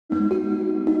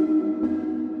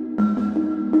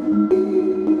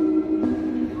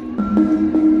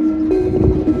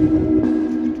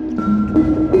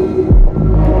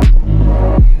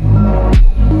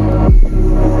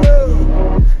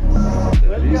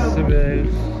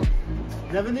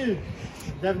Bienvenue!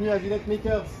 Bienvenue à Villette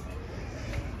Makers.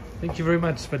 Thank you very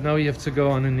much, but now you have to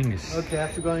go on in English. Okay, I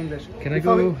have to go in English. Can I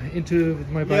go into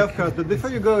my bike? Yeah, of course, but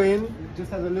before you go in,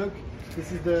 just have a look.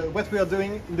 This is what we are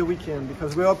doing in the weekend,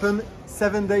 because we're open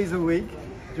 7 days a week.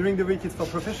 During the week it's for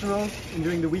professionals, and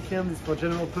during the weekend it's for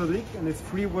general public, and it's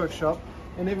free workshop.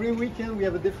 And every weekend we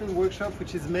have a different workshop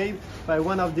which is made by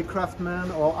one of the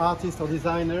craftsmen or artist or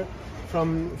designer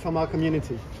from our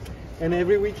community. And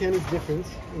every weekend is different,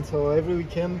 and so every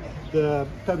weekend the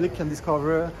public can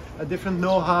discover a different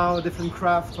know-how, a different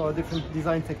craft, or a different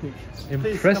design technique.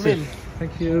 Impressive. Please, come in.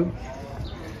 Thank you.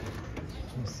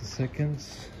 Just a second.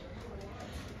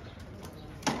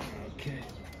 Okay.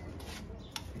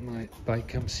 My bike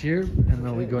comes here, and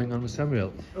now we're going on with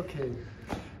Samuel. Okay.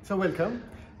 So welcome.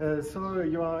 So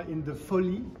you are in the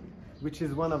Folie, which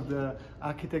is one of the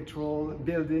architectural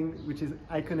buildings which is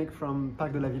iconic from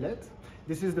Parc de la Villette.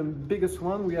 This is the biggest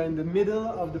one. We are in the middle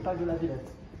of the Parc de la Villette.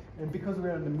 And because we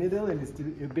are in the middle, and it's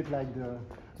a bit like the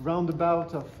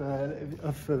roundabout of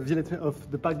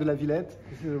the Parc de la Villette,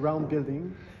 this is a round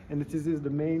building. And this is the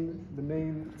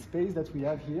main space that we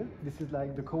have here. This is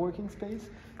like the co-working space.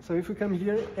 So if we come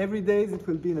here, every day it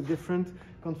will be in a different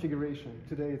configuration.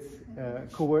 Today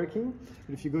it's co-working.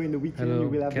 If you go in the weekend, Hello. You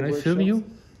will have Can the I workshops. film you?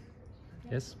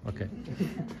 Yes? Okay.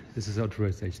 This is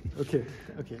authorization. Okay,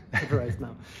 authorized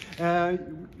now.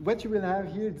 What you will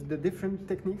have here is the different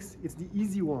techniques. It's the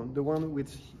easy one, the one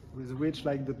with which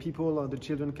like the people or the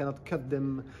children cannot cut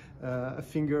them a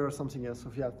finger or something else. So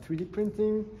if you have 3D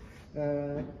printing,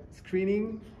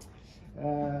 screening,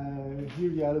 here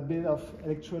you have a bit of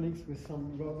electronics with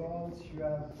some robots. You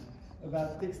have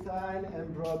about textile,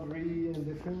 embroidery, and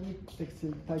different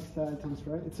textile items,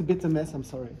 right? It's a bit a mess, I'm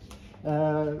sorry.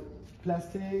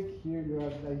 Plastic, here you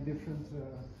have like different,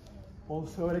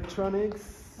 also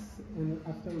electronics, and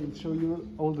after we'll show you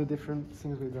all the different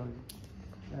things we're doing,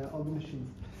 all the machines.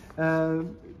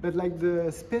 But like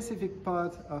the specific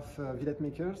part of Villette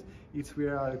Makers, we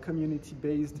are a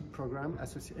community-based program,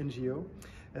 NGO.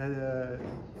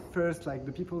 First, like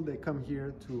the people, they come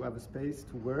here to have a space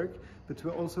to work, but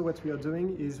also what we are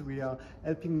doing is we are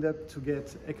helping them to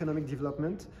get economic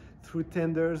development. Through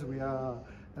tenders, we are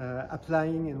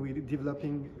applying and we're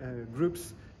developing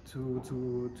groups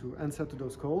to answer to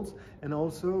those calls, and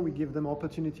also we give them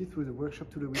opportunity through the workshop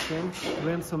to the weekend to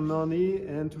earn some money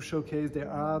and to showcase their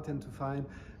art and to find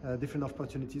different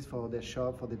opportunities for their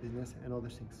shop, for their business, and other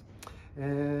things.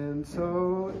 And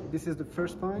so this is the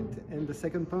first point, and the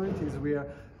second point is we are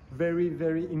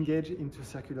very engaged into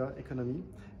circular economy,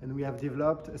 and we have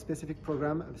developed a specific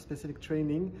program, a specific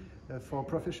training for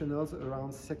professionals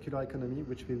around circular economy,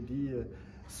 which will be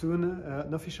soon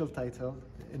an official title,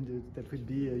 and that will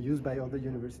be used by other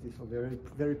universities. So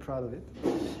very proud of it.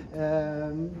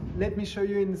 Let me show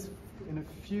you in a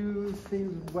few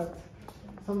things what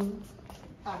some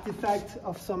artifacts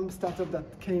of some startup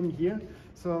that came here.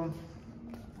 So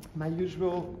my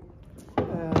usual,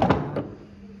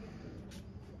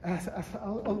 as I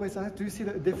always ask, do you see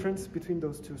the difference between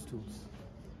those two stools?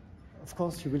 Of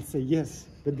course, you will say yes,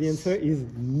 but the answer is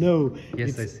no.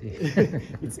 Yes, I see.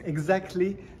 It's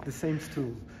exactly the same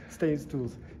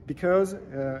stools, because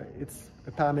it's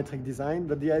a parametric design,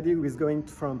 but the idea is going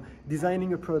from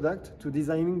designing a product to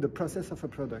designing the process of a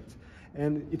product.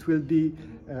 And it will be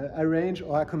arranged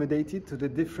or accommodated to the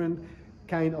different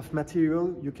kind of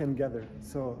material you can gather.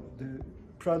 So the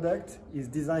product is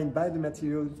designed by the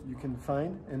material you can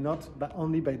find, and not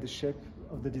only by the shape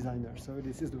of the designer. So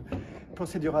this is the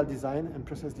procedural design and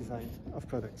process design of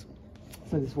products.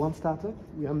 So this is one startup.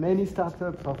 We have many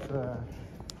startups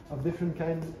of different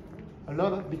kinds.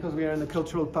 Because we are in a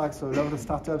cultural park, so a lot of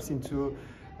startups into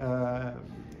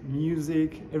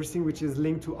music, everything which is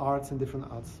linked to arts and different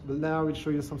arts. But now I will show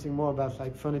you something more about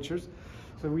like furnitures.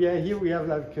 So we are here. We have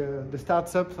like the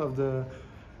startup of the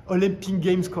Olympic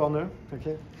Games corner.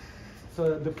 Okay.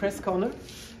 So the press corner.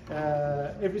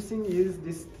 Everything is,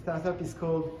 this startup is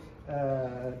called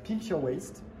Pimp Your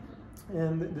Waste,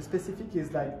 and the specific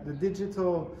is like the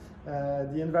digital,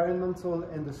 the environmental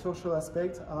and the social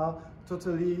aspects are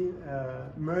totally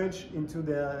merged into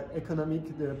the economic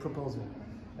proposal.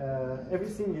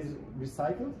 Everything is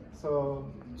recycled, so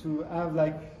to have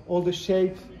like all the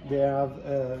shape, they have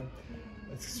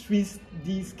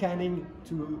 3D scanning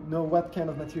to know what kind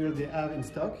of material they have in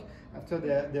stock. After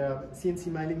they are CNC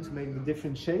milling to make the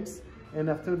different shapes, and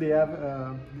after they have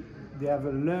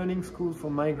a learning school for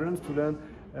migrants to learn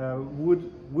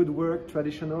woodwork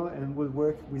traditional and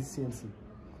woodwork with CNC.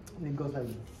 And it goes like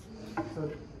this.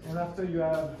 So, and after you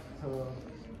have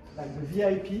like the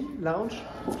VIP lounge.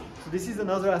 So this is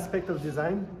another aspect of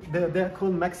design. They're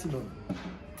called maximum.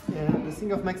 And the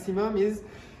thing of Maximum is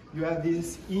you have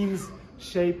this Eames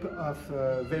shape of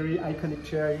a very iconic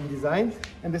chair in design.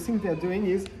 And the thing they're doing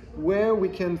is where we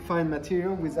can find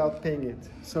material without paying it.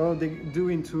 So they do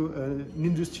into an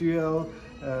industrial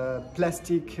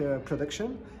plastic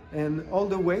production. And all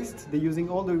the waste, they're using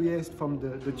all the waste from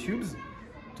the tubes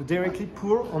to directly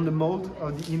pour on the mold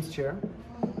of the Eames chair,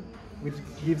 which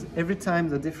gives every time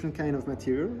the different kind of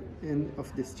material in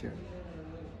of this chair.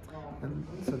 And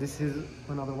so this is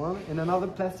another one, and another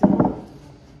plastic one.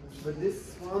 But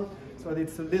this one, so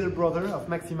it's a little brother of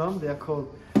Maximum. They are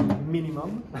called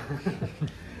Minimum.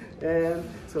 And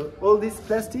so all this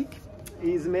plastic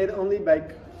is made only by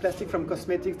plastic from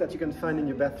cosmetics that you can find in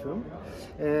your bathroom.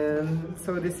 And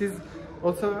so this is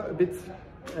also a bit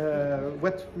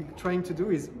what we're trying to do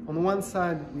is, on one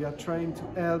side, we are trying to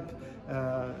help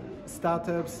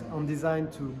startups on design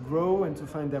to grow and to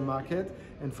find their market.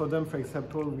 And for them, for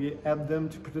example, we help them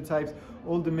to prototype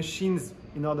all the machines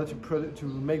in order to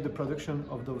make the production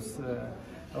of those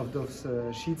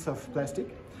sheets of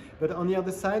plastic. But on the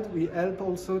other side, we help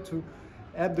also to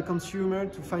help the consumer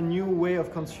to find new way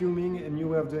of consuming and new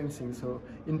way of doing things. So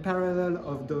in parallel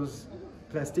of those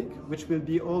plastic, which will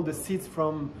be all the seats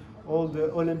from all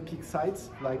the Olympic sites,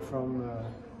 like from,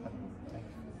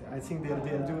 I think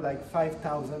they'll do like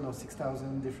 5,000 or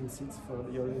 6,000 different seats for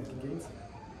the Olympic Games.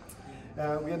 We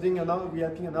are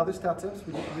helping another startup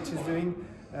which is doing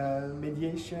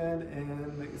mediation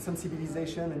and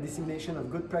sensibilization and dissemination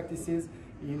of good practices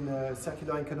in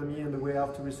circular economy and the way how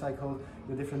to recycle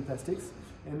the different plastics.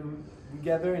 And we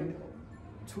gather in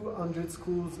 200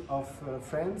 schools of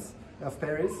France, of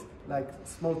Paris, like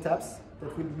small taps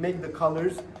that will make the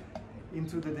colors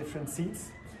into the different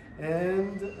seats.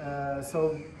 And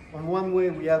so on one way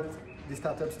we help the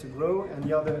startups to grow, and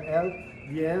the other help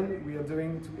the end we are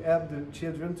doing to help the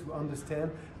children to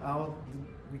understand how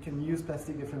we can use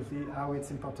plastic differently, how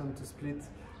it's important to split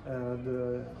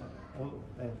the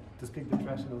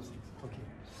trash and those things. Okay,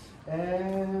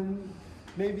 and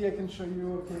maybe I can show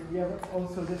you. Okay, we have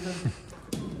also different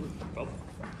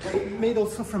made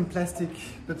also from plastic,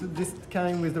 but this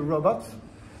kind with the robot,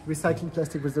 recycling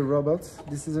plastic with the robots.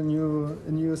 This is a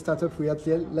new startup we had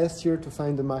last year to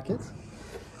find the market.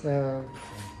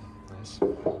 Nice.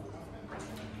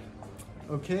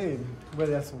 Okay, well,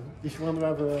 yes, if you want to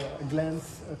have a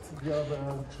glance at the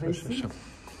other places. Sure.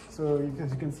 So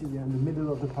as you can see, they're in the middle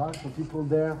of the park, so people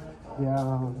there, they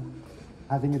are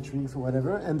having a drink or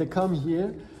whatever, and they come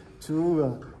here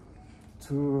to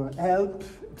help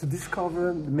to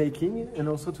discover the making, and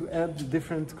also to help the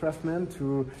different craftsmen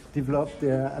to develop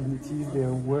their abilities,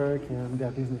 their work, and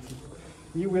their businesses.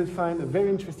 You will find a very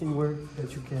interesting work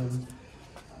that you can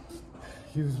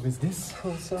use with this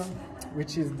also,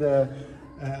 which is a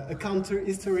counter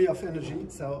history of energy.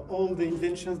 So all the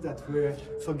inventions that were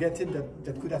forgotten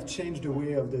that could have changed the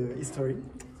way of the history.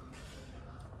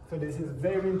 So this is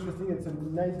very interesting. It's a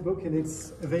nice book, and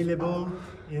it's available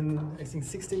in, I think,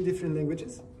 16 different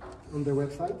languages on their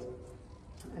website.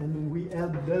 And we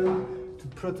help them to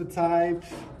prototype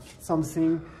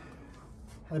something.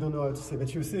 I don't know how to say,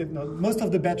 but you see, most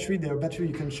of the battery, there are battery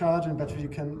you can charge and battery you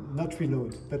can not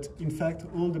reload. But in fact,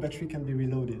 all the battery can be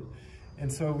reloaded.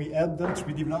 And so we help them to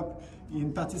develop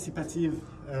in participative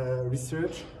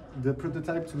research the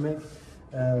prototype to make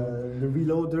the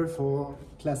reloader for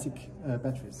classic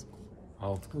batteries.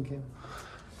 Wow. Okay.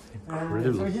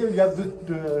 Incredible. So here you have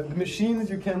the machines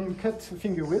you can cut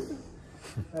finger with.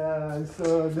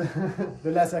 So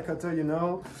the laser cutter, you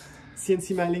know,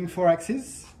 CNC milling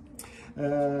 4-axis,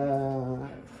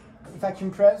 vacuum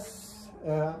press.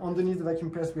 Underneath the vacuum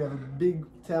press we have a big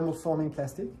thermoforming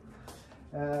plastic.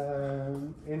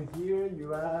 And here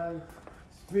you have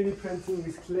 3D printing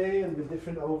with clay and with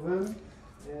different oven.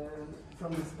 And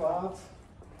from this part,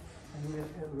 and we'll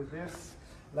end with this,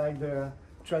 like the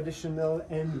traditional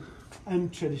and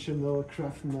untraditional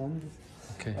craftsmen.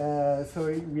 Okay.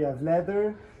 So we have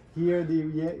leather. Here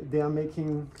they are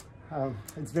making,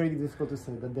 it's very difficult to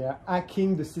say, but they are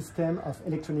hacking the system of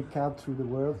electronic card through the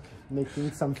world,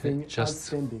 making something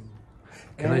outstanding.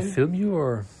 Can I film you,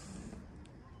 or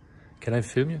can I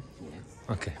film you?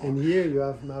 Yes. Okay. And here you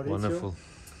have Maurizio. Wonderful.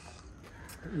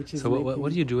 Which is So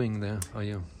what are you doing there? Are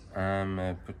you?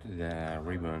 Put the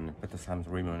ribbon, put some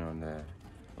ribbon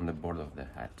on the board of the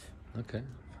hat. Okay,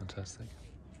 fantastic.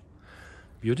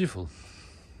 Beautiful.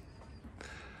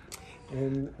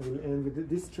 And I will end with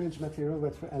this strange material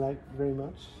that I like very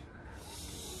much.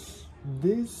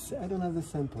 This, I don't have the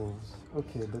samples.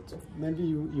 Okay, but maybe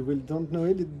you don't know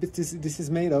it. But this is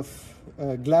made of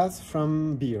glass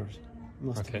from beer,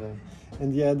 most of them.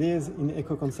 And the idea is in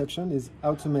eco-conception is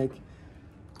how to make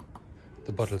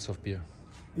the bottles of beer.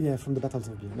 Yeah, from the bottles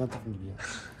of beer, not from the beer.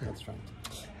 That's right.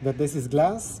 But this is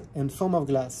glass and foam of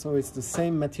glass, so it's the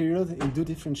same materials in two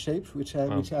different shapes, which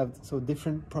have so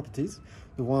different properties.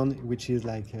 The one which is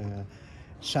like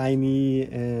shiny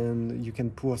and you can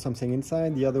pour something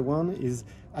inside. The other one is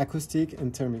acoustic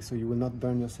and thermic, so you will not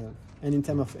burn yourself. And in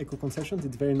terms of eco-conceptions,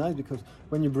 it's very nice because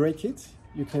when you break it,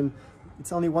 you can.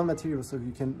 It's only one material, so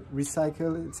you can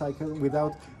cycle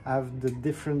without have the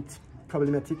different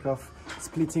problematic of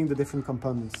splitting the different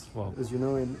components. Wow. As you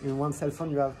know, in one cell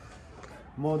phone you have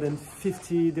more than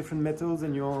 50 different metals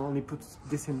and you only put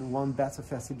this in one batch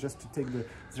of acid just to take the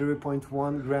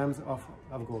 0.1 grams of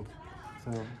gold.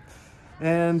 So,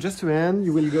 and just to end,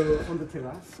 you will go on the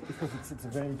terrace because it's a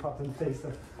very important place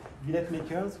of billet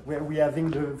makers where we are having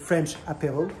the French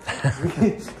apéro,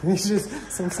 which is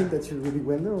something that you really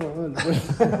well know.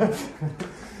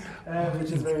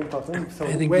 Which is very important. So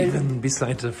I think even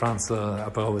beside the France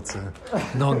apéro, it's a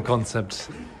known concept.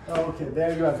 Oh, okay,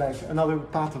 there you have like another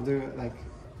part of the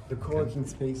co-working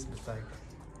space. It's like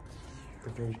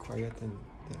very quiet and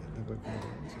the working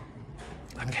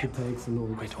architects and all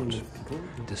We those don't people.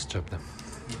 disturb them.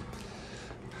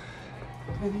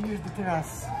 And here's the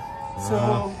terrace.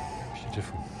 So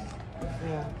Beautiful.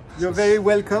 yeah, you're very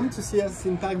welcome to see us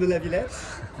in Parc de la Villette.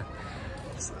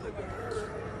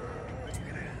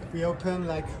 We open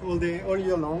like all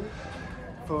year long,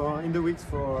 in the weeks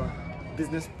for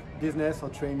business or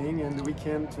training, and the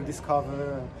weekend to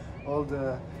discover all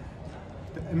the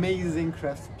amazing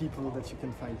craft people that you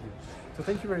can find here. So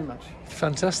thank you very much.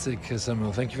 Fantastic,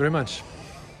 Samuel. Thank you very much.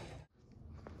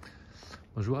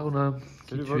 Bonjour Arnaud.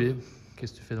 Qui Salut, tu Bob. es?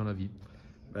 Qu'est-ce que tu fais dans la vie?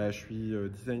 Je suis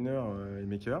designer et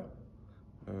maker.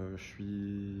 Je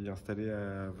suis installé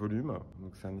à Volume,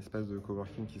 donc c'est un espace de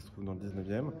coworking qui se trouve dans le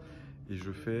 19e. Et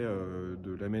je fais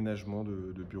de l'aménagement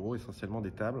de bureaux, essentiellement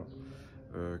des tables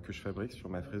que je fabrique sur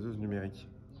ma fraiseuse numérique.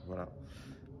 Voilà.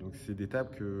 Donc c'est des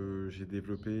tables que j'ai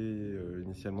développées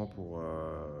initialement pour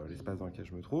l'espace dans lequel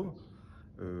je me trouve,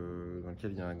 dans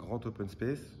lequel il y a un grand open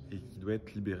space et qui doit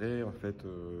être libéré en fait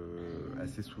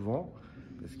assez souvent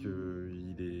parce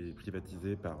qu'il est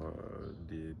privatisé par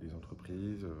des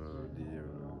entreprises,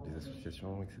 des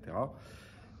associations, etc.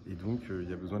 Et donc il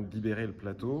y a besoin de libérer le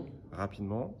plateau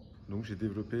rapidement. Donc j'ai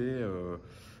développé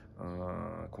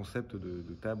un concept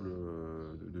de table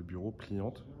de bureau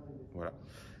pliante. Voilà.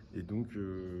 Et donc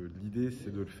l'idée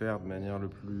c'est de le faire de manière le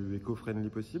plus éco-friendly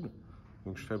possible.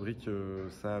 Donc je fabrique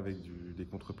ça avec des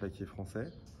contreplaqués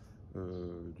français,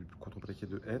 du contreplaqué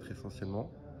de hêtre essentiellement,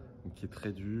 donc qui est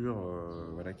très dur,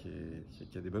 voilà, qui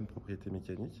a des bonnes propriétés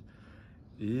mécaniques.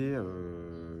 Et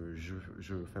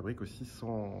je fabrique aussi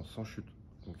sans chute.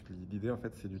 Donc l'idée en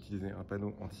fait c'est d'utiliser un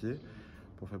panneau entier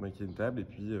pour fabriquer une table et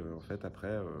puis en fait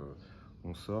après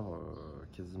on sort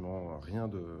quasiment rien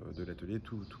de l'atelier,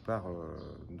 tout part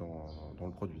dans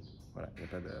le produit. Voilà, il n'y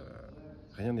a pas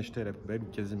rien n'est jeté à la poubelle ou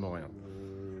quasiment rien.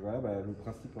 Voilà, le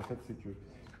principe en fait c'est qu'il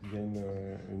y a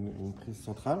une prise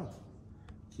centrale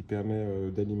qui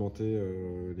permet d'alimenter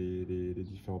les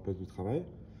différents postes de travail.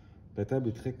 La table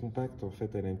est très compacte en fait,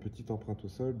 elle a une petite empreinte au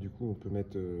sol, du coup on peut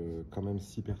mettre quand même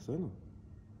 6 personnes.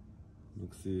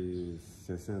 Donc c'est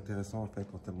assez intéressant en fait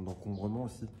en termes d'encombrement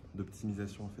aussi,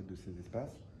 d'optimisation en fait de ces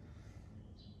espaces.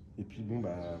 Et puis bon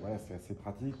voilà, c'est assez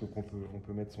pratique, donc on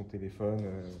peut mettre son téléphone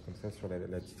comme ça sur la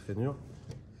petite rainure.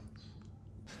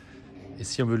 Et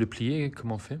si on veut le plier,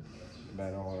 comment on fait?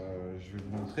 Alors je vais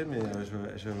vous montrer, mais je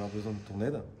vais avoir besoin de ton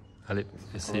aide. Allez,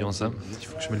 essayons ça. Il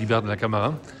faut que je me libère de la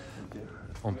caméra. Okay.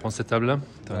 On prend cette table là.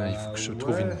 Il faut que je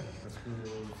trouve une. Parce que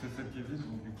c'est celle qui est vide,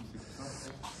 donc du coup c'est tout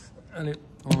simple. Allez,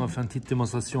 on va faire une petite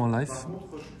démonstration en live. Par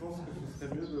contre, je pense que ce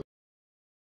serait mieux de...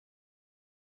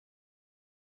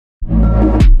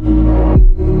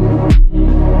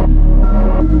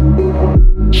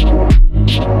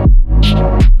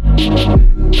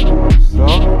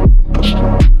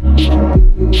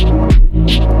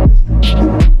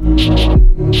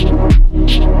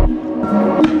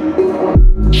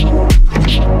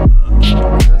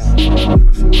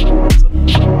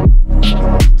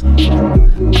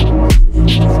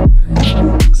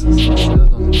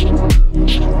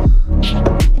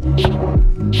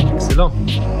 Excellent.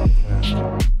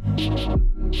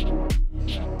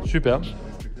 Super.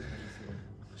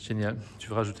 Génial. Tu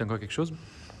veux rajouter encore quelque chose?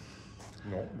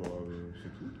 Non, c'est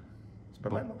tout. C'est pas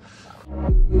Bon. mal.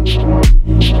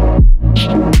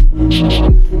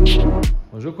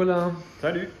 Bonjour Colin.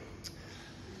 Salut.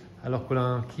 Alors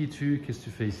Colin, qui es-tu? Qu'est-ce que tu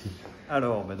fais ici?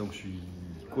 Alors, donc je suis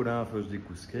Colin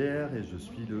Foch-Descousquer et je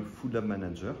suis le Food Lab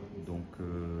Manager. Donc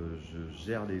je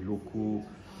gère les locaux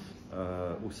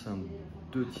au sein de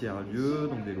 2 tiers-lieux,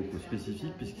 donc des locaux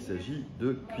spécifiques puisqu'il s'agit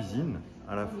de cuisine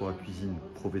à la fois cuisine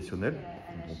professionnelle,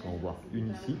 on peut en voir une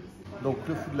ici. Donc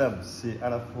le Food Lab, c'est à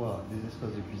la fois des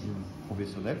espaces de cuisine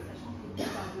professionnels.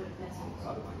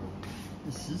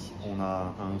 Ici, on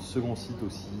a un second site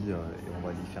aussi, et on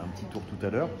va y faire un petit tour tout à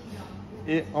l'heure.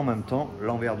 Et en même temps,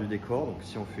 l'envers du décor. Donc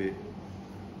si on fait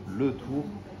le tour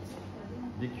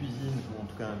des cuisines, ou en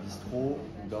tout cas un bistrot,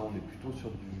 là on est plutôt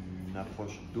sur une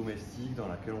approche domestique dans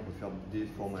laquelle on peut faire des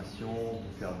formations, on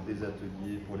peut faire des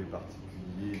ateliers pour les particuliers,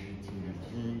 du team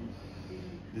building,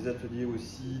 des ateliers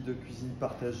aussi de cuisine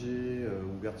partagée,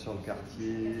 ouvertes sur le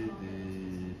quartier,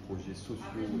 des projets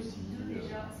sociaux aussi,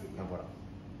 enfin voilà.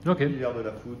 Ok. L'univers de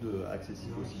la food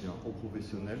accessible aussi bien aux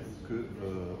professionnels que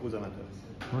aux amateurs.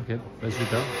 Ok, bah,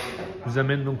 super. Je vous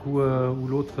amène donc où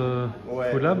l'autre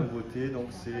Food Lab? La nouveauté, donc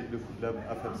c'est le Food Lab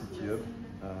à Fab City Hub,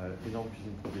 énorme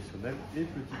cuisine professionnelle et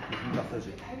petite cuisine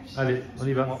partagée. Allez, on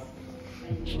y va.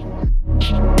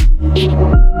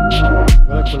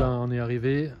 Voilà quoi, là, on est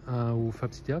arrivé au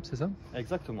Fab City Hub, c'est ça?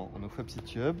 Exactement, on est au Fab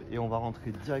City Hub et on va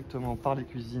rentrer directement par les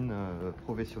cuisines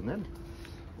professionnelles.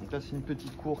 Donc là, c'est une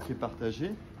petite cour qui est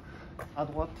partagée. À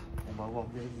droite, on va avoir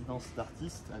des résidences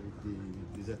d'artistes avec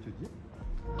des ateliers.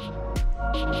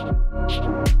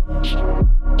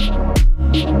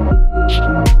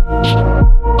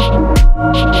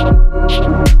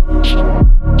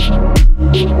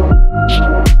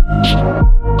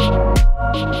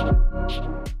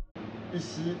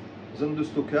 Ici, zone de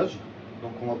stockage.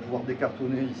 Donc on va pouvoir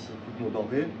décartonner ici toutes nos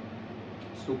denrées,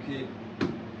 stocker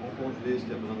en congelé ce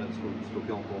qui a besoin d'être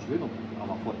stocké en congelé, donc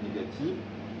armoire froide négative.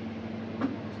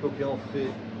 Stocker en frais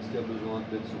ce qui a besoin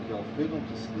d'être stocké en frais, donc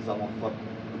ici des armoires froides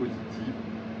positives.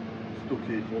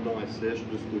 Stocker fondant et sèche,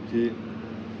 de stocker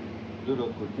de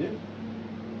l'autre côté.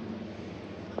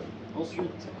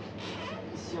 Ensuite,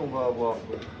 ici on va avoir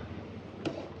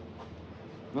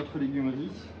notre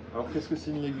légumerie. Alors qu'est-ce que c'est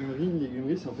une légumerie? Une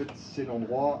légumerie, c'est en fait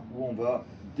l'endroit où on va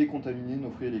décontaminer nos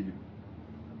fruits et légumes.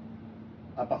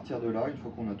 À partir de là, une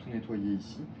fois qu'on a tout nettoyé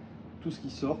ici, tout ce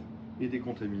qui sort est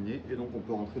décontaminé et donc on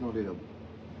peut rentrer dans les labos.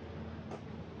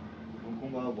 Donc on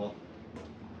va avoir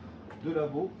deux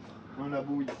labos, un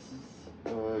labo ici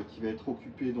qui va être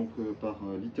occupé donc par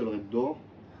Little Red Door.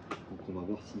 Donc on va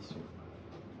voir s'ils sont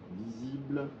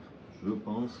visibles, je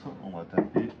pense. On va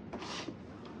taper.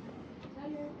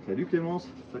 Salut Clémence,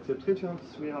 t'accepterais de faire un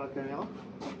petit sourire à la caméra?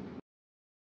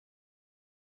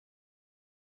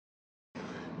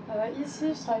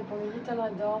 Ici, je travaille pour le Little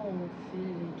Red Door, on fait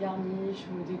les garniches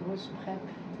ou des grosses prep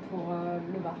pour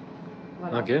le bar.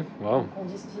 Voilà. Ok, wow. Donc, on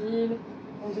distille,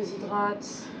 on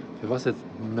déshydrate. Fais voir cette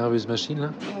merveilleuse machine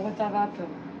là. On retavape.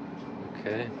 Ok,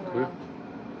 Voilà. cool.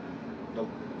 Donc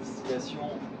distillation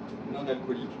non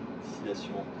alcoolique,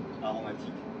 distillation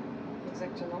aromatique.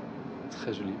 Exactement.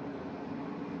 Très joli.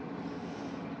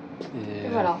 Et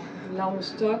voilà, là on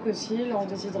stocke aussi, là on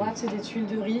déshydrate, c'est des tuiles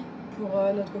de riz pour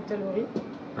notre cocktail au riz.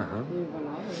 Et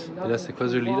voilà. Et là c'est quoi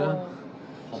ce lit là?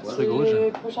 C'est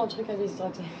le prochain truc à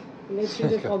déshydrater. Les tuiles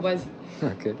de framboise.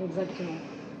 Ok. Exactement.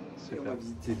 Et on va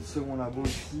visiter le second labo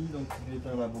ici, donc il est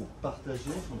un labo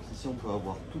partagé. Donc ici on peut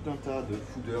avoir tout un tas de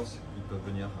fooders qui peuvent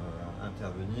venir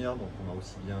intervenir. Donc on a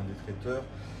aussi bien des traiteurs,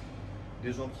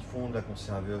 des gens qui font de la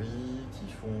conserverie,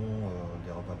 qui font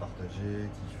des repas partagés,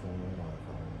 qui font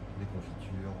des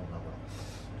confitures. On a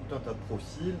tout un tas de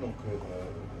profils. Donc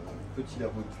petit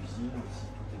labo de cuisine aussi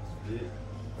tout équipé.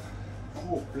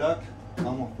 Four, plaque,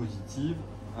 armoire positive.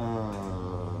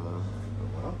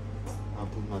 Voilà. Un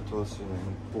peu de matos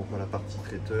pour la partie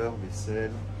traiteur,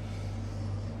 vaisselle,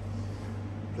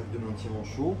 plaque de maintien en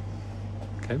chaud.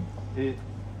 Okay. Et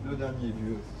le dernier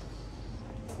lieu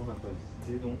qu'on n'a pas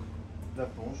visité, donc la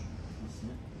planche ici.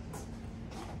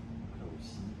 Là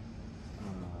aussi,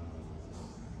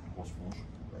 grosse planche,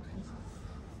 batterie.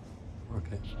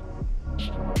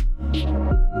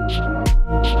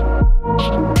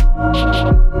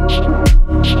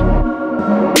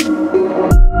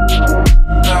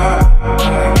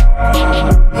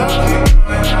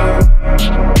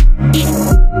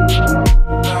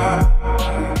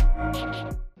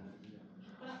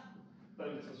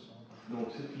 Donc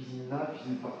cette cuisine-là,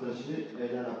 cuisine partagée,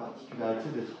 elle a la particularité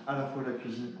d'être à la fois la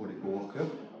cuisine pour les coworkers,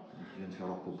 qui viennent faire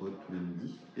leur popote tous les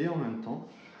midis, et en même temps,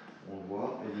 on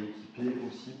voit, elle est équipée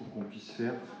aussi pour qu'on puisse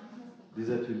faire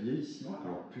des ateliers ici,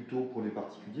 alors plutôt pour les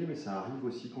particuliers, mais ça arrive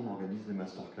aussi qu'on organise des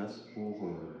masterclass pour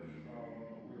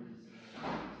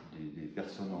des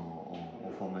personnes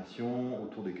en formation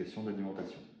autour des questions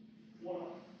d'alimentation.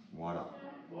 Voilà.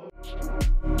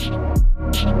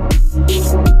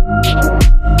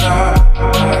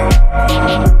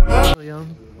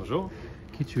 Bonjour.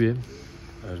 Qui tu es?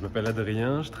 Je m'appelle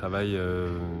Adrien, je travaille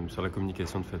sur la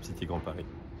communication de Fab City Grand Paris.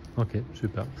 Ok,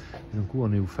 super. Et du coup,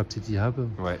 on est au Fab City Hub.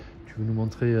 Ouais. Tu veux nous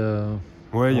montrer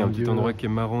Ouais, il y a un lieu, petit endroit qui est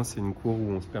marrant, c'est une cour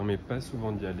où on se permet pas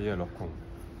souvent d'y aller alors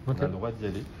qu'on a le droit d'y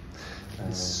aller.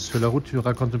 Sur la route, tu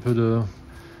racontes un peu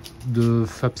de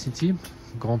Fab City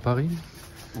Grand Paris.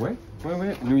 Ouais.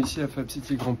 Nous ici à Fab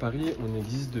City Grand Paris, on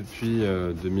existe depuis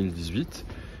 2018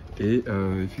 et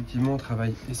effectivement on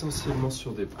travaille essentiellement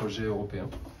sur des projets européens,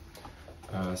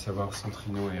 à savoir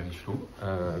Centrino et Riflo,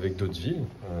 avec d'autres villes,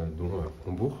 dont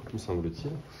Hambourg, me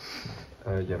semble-t-il.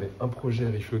 Il y avait un projet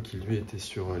Riflo qui lui était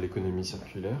sur l'économie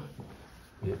circulaire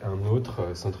et un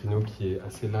autre, Centrino, qui est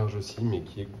assez large aussi, mais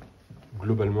qui est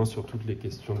globalement sur toutes les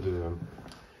questions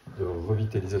de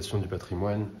revitalisation du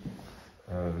patrimoine,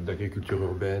 d'agriculture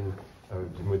urbaine,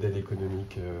 du modèle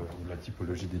économique, de la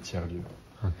typologie des tiers-lieux.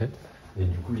 Ok. Et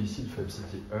du coup, ici, le Fab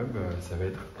City Hub, ça va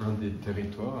être un des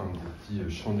territoires, un des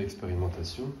petits champs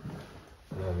d'expérimentation,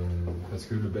 parce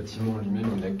que le bâtiment en lui-même,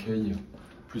 il accueille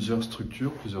plusieurs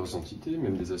structures, plusieurs entités,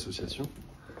 même des associations.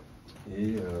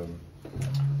 Et il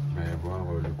va y avoir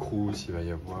le Crous, il va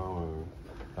y avoir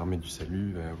l'Armée du Salut,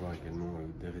 il va y avoir également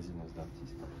des résidences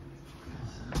d'artistes.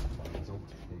 Par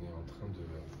exemple,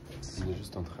 on est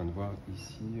juste en train de voir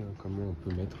ici comment on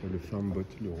peut mettre le Farmbot,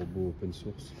 le robot open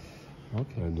source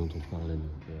dont on parlait.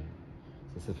 Donc,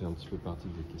 ça fait un petit peu partie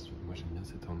des questions. Moi j'aime bien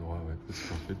cet endroit, parce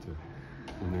qu'en fait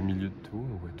on est au milieu de tout,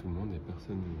 on voit tout le monde et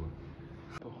personne ne nous voit.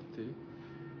 Porter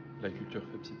la culture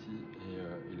Fab City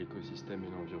et l'écosystème et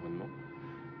l'environnement.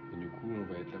 Et du coup, on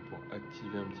va être là pour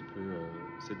activer un petit peu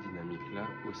cette dynamique-là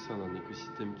au sein d'un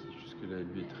écosystème qui jusque-là,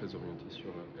 lui, est très orienté sur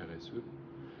RSE.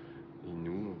 Et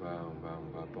nous, on va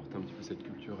apporter un petit peu cette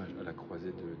culture à la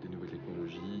croisée des nouvelles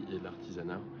technologies et de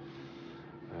l'artisanat.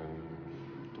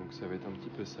 Donc ça va être un petit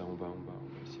peu ça, on va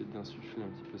essayer d'insuffler un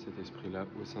petit peu cet esprit-là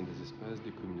au sein des espaces,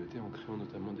 des communautés, en créant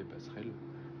notamment des passerelles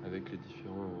avec les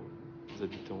différents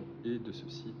habitants et de ce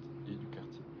site et du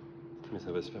quartier. Mais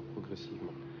ça va se faire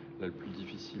progressivement. Là, le plus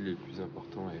difficile et le plus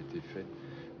important a été fait,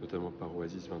 notamment par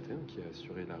Oasis 21, qui a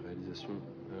assuré la réalisation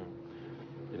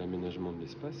et l'aménagement de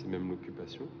l'espace, et même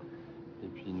l'occupation. Et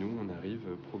puis nous, on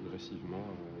arrive progressivement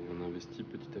et on investit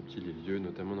petit à petit les lieux,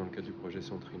 notamment dans le cadre du projet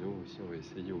Centrino aussi, on va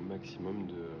essayer au maximum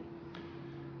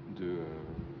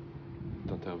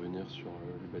d'intervenir sur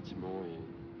le bâtiment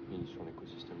et sur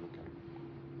l'écosystème local.